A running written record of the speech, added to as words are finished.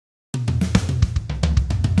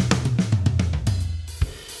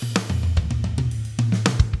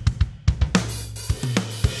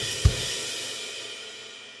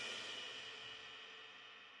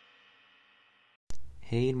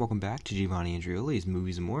Hey, and welcome back to Giovanni Andreoli's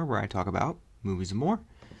Movies and More, where I talk about movies and more.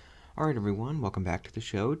 Alright, everyone, welcome back to the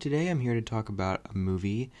show. Today I'm here to talk about a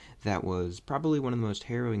movie that was probably one of the most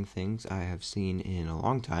harrowing things I have seen in a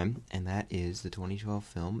long time, and that is the 2012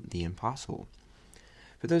 film The Impossible.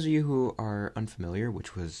 For those of you who are unfamiliar,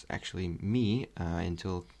 which was actually me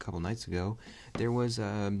until a couple nights ago, there was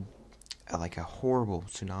like a horrible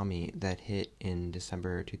tsunami that hit in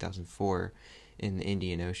December 2004 in the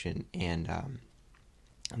Indian Ocean, and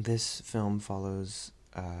this film follows,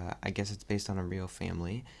 I guess it's based on a real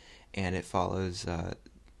family, and it follows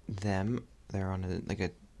them. They're on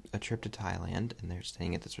a trip to Thailand, and they're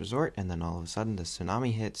staying at this resort, and then all of a sudden the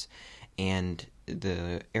tsunami hits, and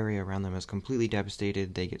the area around them is completely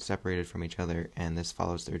devastated. They get separated from each other, and this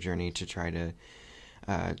follows their journey to try to,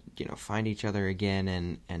 find each other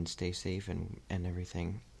again and stay safe and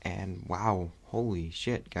everything. And wow, holy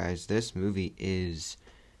shit, guys, this movie is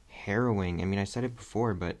harrowing. I mean, I said it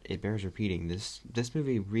before, but it bears repeating. This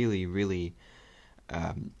movie really, really.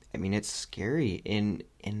 I mean, it's scary in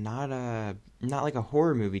not like a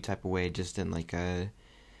horror movie type of way, just in like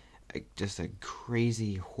just a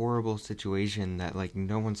crazy, horrible situation that like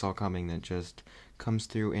no one saw coming, that just comes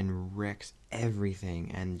through and wrecks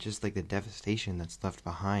everything, and just like the devastation that's left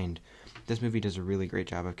behind. This movie does a really great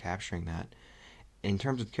job of capturing that. In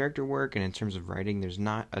terms of character work and in terms of writing, there's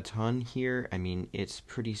not a ton here. I mean, it's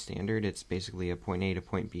pretty standard. It's basically a point A to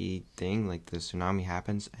point B thing. Like, the tsunami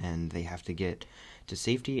happens and they have to get to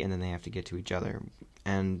safety, and then they have to get to each other.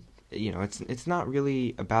 And, it's not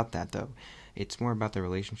really about that, though. It's more about the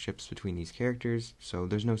relationships between these characters. So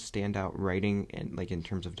there's no standout writing, and like in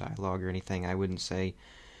terms of dialogue or anything, I wouldn't say.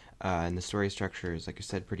 And the story structure is, like I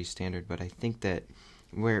said, pretty standard. But I think that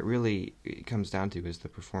where it really comes down to is the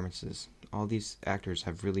performances. All these actors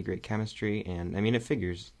have really great chemistry, and I mean, it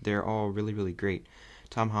figures. They're all really, really great.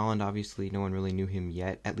 Tom Holland, obviously, no one really knew him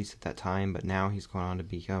yet, at least at that time, but now he's gone on to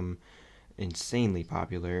become insanely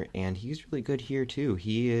popular, and he's really good here, too.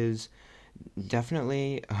 He is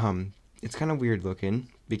definitely, it's kind of weird looking,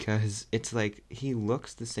 because it's like, he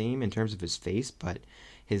looks the same in terms of his face, but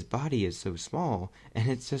his body is so small, and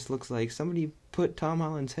it just looks like somebody put Tom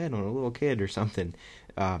Holland's head on a little kid or something.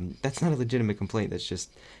 That's not a legitimate complaint. It's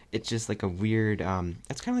just like a weird.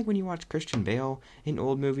 It's kind of like when you watch Christian Bale in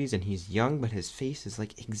old movies, and he's young, but his face is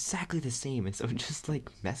like exactly the same, and so it just like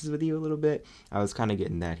messes with you a little bit. I was kind of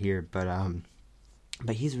getting that here, but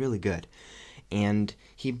he's really good, and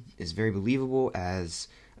he is very believable as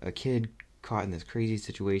a kid caught in this crazy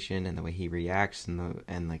situation, and the way he reacts,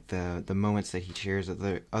 and like the moments that he shares with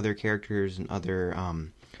the other characters and other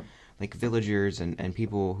like villagers and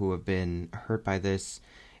people who have been hurt by this.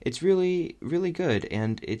 It's really, really good,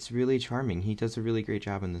 and it's really charming. He does a really great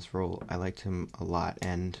job in this role. I liked him a lot,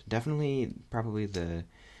 and definitely probably the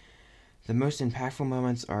most impactful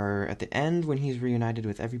moments are at the end when he's reunited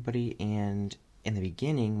with everybody, and in the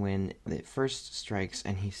beginning when it first strikes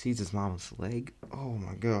and he sees his mom's leg. Oh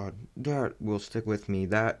my god, that will stick with me.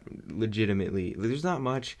 That legitimately, there's not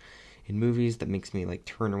much in movies that makes me like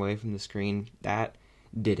turn away from the screen. That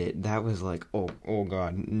did it. That was like, oh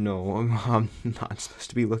god, no, I'm not supposed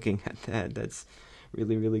to be looking at that. That's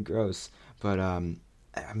really, really gross. But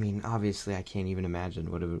I mean, obviously, I can't even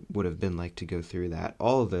imagine what it would have been like to go through that.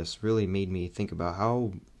 All of this really made me think about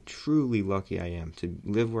how truly lucky I am to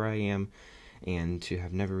live where I am, and to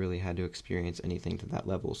have never really had to experience anything to that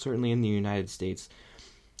level. Certainly in the United States,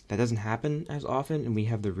 that doesn't happen as often, and we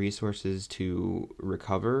have the resources to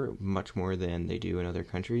recover much more than they do in other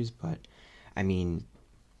countries. But I mean,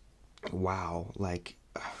 wow, like,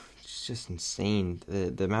 it's just insane,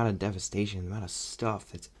 the amount of devastation, the amount of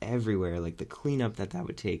stuff that's everywhere, like the cleanup that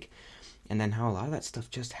would take, and then how a lot of that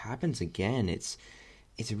stuff just happens again. It's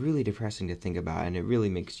really depressing to think about, and it really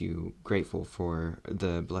makes you grateful for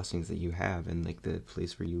the blessings that you have and like the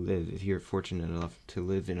place where you live. If you're fortunate enough to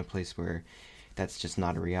live in a place where that's just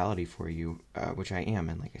not a reality for you, which I am,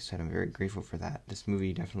 and like I said, I'm very grateful for that. This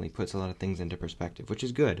movie definitely puts a lot of things into perspective, which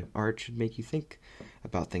is good. Art should make you think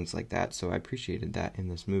about things like that, so I appreciated that in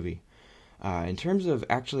this movie. In terms of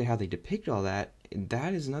actually how they depict all that,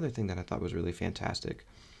 that is another thing that I thought was really fantastic.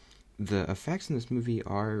 The effects in this movie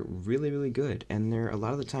are really, really good, and they're a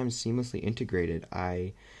lot of the times seamlessly integrated.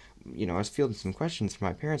 I was fielding some questions from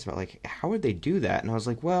my parents about, like, how would they do that? And I was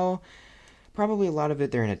like, well, probably a lot of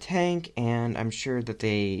it they're in a tank, and I'm sure that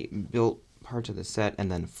they built parts of the set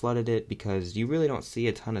and then flooded it, because you really don't see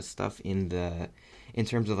a ton of stuff in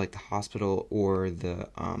terms of, like, the hospital or the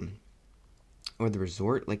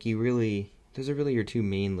resort. Like, those are really your two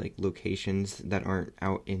main like locations that aren't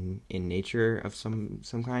out in nature of some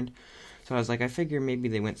kind. So I was like, I figure maybe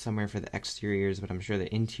they went somewhere for the exteriors, but I'm sure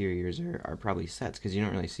the interiors are probably sets because you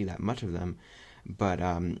don't really see that much of them. But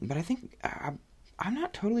I think I'm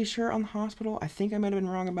not totally sure on the hospital. I think I might have been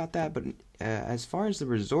wrong about that. But as far as the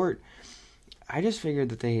resort, I just figured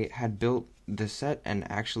that they had built the set and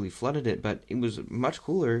actually flooded it, but it was much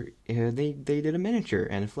cooler. They did a miniature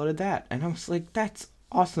and flooded that, and I was like, that's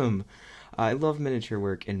awesome. I love miniature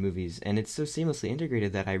work in movies, and it's so seamlessly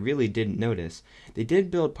integrated that I really didn't notice. They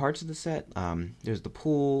did build parts of the set. There's the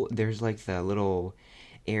pool. There's like the little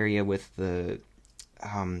area with the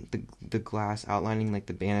glass outlining like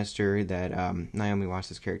the banister that Naomi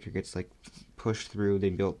Watts' character gets like pushed through. They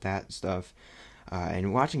built that stuff.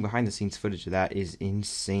 And watching behind the scenes footage of that is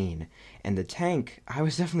insane. And the tank, I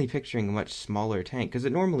was definitely picturing a much smaller tank, because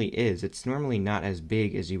it normally is. It's normally not as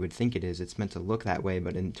big as you would think it is. It's meant to look that way,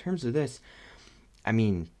 but in terms of this, I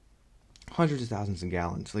mean, hundreds of thousands of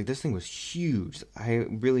gallons. Like, this thing was huge. I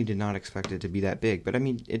really did not expect it to be that big, but I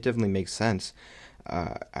mean, it definitely makes sense.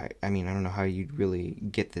 I mean, I don't know how you'd really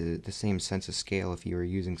get the same sense of scale if you were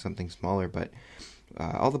using something smaller, but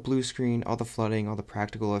all the blue screen, all the flooding, all the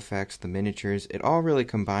practical effects, the miniatures, it all really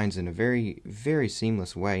combines in a very, very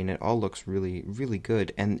seamless way, and it all looks really, really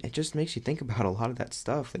good, and it just makes you think about a lot of that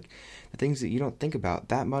stuff, like the things that you don't think about.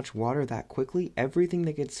 That much water that quickly, everything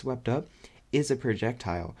that gets swept up is a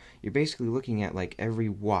projectile. You're basically looking at like every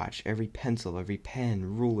watch, every pencil, every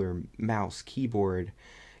pen, ruler, mouse, keyboard,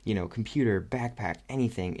 computer, backpack,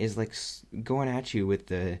 anything is like going at you with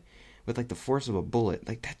like the force of a bullet.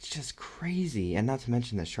 Like, that's just crazy. And not to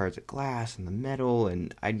mention the shards of glass and the metal,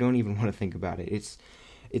 and I don't even want to think about it.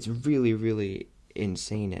 It's really, really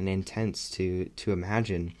insane and intense to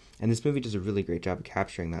imagine. And this movie does a really great job of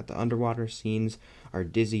capturing that. The underwater scenes are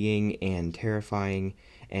dizzying and terrifying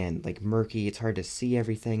and like murky. It's hard to see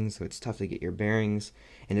everything, so it's tough to get your bearings.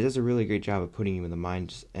 And it does a really great job of putting you in the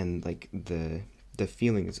mind and like the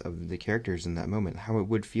feelings of the characters in that moment, how it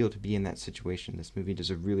would feel to be in that situation. This movie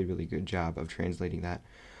does a really, really good job of translating that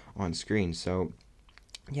on screen. So,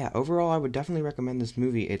 yeah, overall, I would definitely recommend this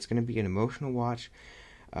movie. It's going to be an emotional watch.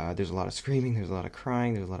 There's a lot of screaming, there's a lot of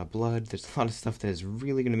crying, there's a lot of blood, there's a lot of stuff that is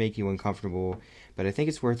really going to make you uncomfortable, but I think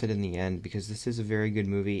it's worth it in the end because this is a very good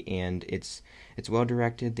movie, and it's well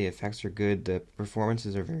directed, the effects are good, the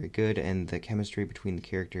performances are very good, and the chemistry between the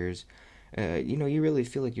characters, you really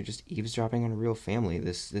feel like you're just eavesdropping on a real family.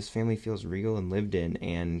 This family feels real and lived in,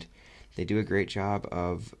 and they do a great job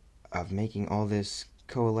of making all this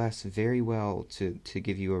coalesce very well to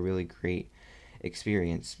give you a really great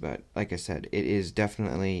experience. But like I said, it's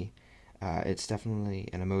definitely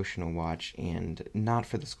an emotional watch, and not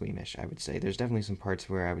for the squeamish, I would say. There's definitely some parts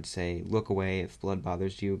where I would say, look away if blood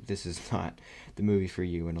bothers you. This is not the movie for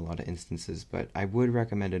you in a lot of instances, but I would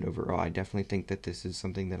recommend it overall. I definitely think that this is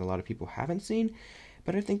something that a lot of people haven't seen,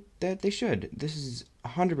 but I think that they should. This is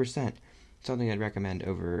 100% something I'd recommend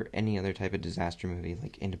over any other type of disaster movie,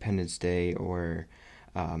 like Independence Day or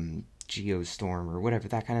Geostorm or whatever,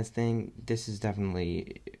 that kind of thing. This is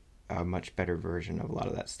definitely a much better version of a lot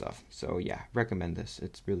of that stuff. So yeah, recommend this.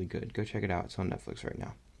 It's really good. Go check it out. It's on Netflix right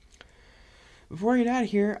now. Before I get out of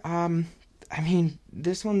here, I mean,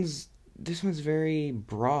 this one's very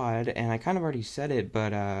broad, and I kind of already said it,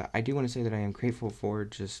 but I do want to say that I am grateful for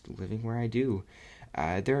just living where I do.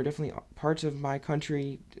 There are definitely parts of my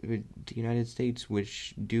country, the United States,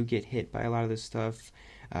 which do get hit by a lot of this stuff.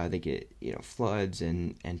 They get, floods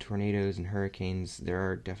and tornadoes and hurricanes. There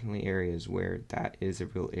are definitely areas where that is a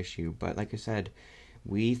real issue. But like I said,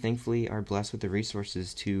 we thankfully are blessed with the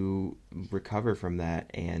resources to recover from that,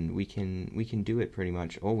 and we can do it pretty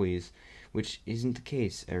much always, which isn't the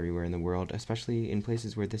case everywhere in the world, especially in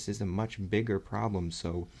places where this is a much bigger problem.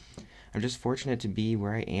 So I'm just fortunate to be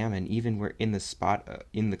where I am, and even where in the spot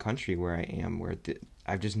in the country where I am, where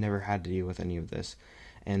I've just never had to deal with any of this,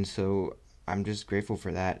 and so I'm just grateful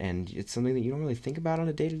for that. And it's something that you don't really think about on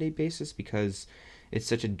a day-to-day basis because it's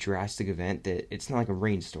such a drastic event that it's not like a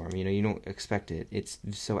rainstorm. You don't expect it. It's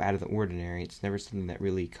so out of the ordinary. It's never something that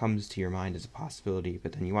really comes to your mind as a possibility.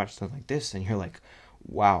 But then you watch something like this, and you're like,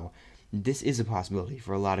 wow, this is a possibility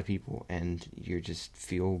for a lot of people, and you just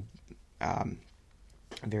feel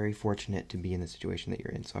very fortunate to be in the situation that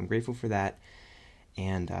you're in. So I'm grateful for that,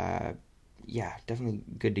 and yeah, definitely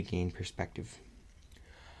good to gain perspective.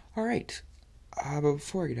 All right, but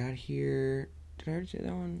before I get out of here, Did I already say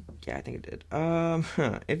that one? Yeah, I think I did.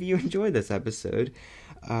 If you enjoyed this episode,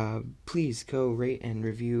 please go rate and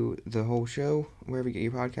review the whole show wherever you get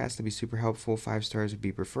your podcast. That'd be super helpful. 5 stars would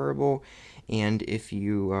be preferable. And if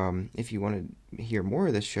you want to hear more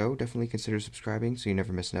of this show, definitely consider subscribing so you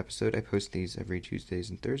never miss an episode. I post these every Tuesdays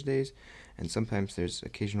and Thursdays, and sometimes there's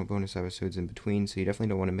occasional bonus episodes in between, so you definitely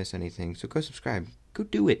don't want to miss anything. So go subscribe. Go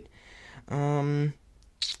do it.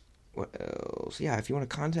 What else? Yeah, if you want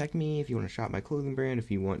to contact me, if you want to shop my clothing brand, if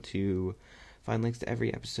you want to find links to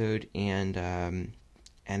every episode and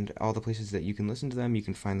all the places that you can listen to them, you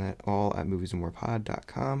can find that all at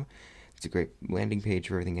moviesandmorepod.com. It's a great landing page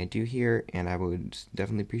for everything I do here, and I would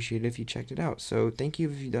definitely appreciate it if you checked it out. So thank you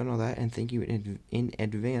if you've done all that, and thank you in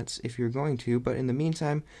advance if you're going to. But in the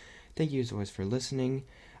meantime, thank you as always for listening.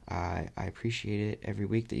 I appreciate it every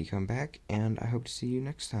week that you come back, and I hope to see you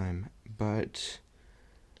next time. But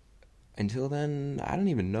until then, I don't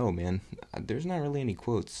even know, man. There's not really any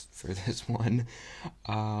quotes for this one.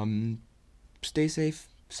 Stay safe,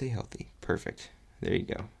 stay healthy. Perfect. There you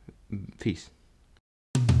go. Peace.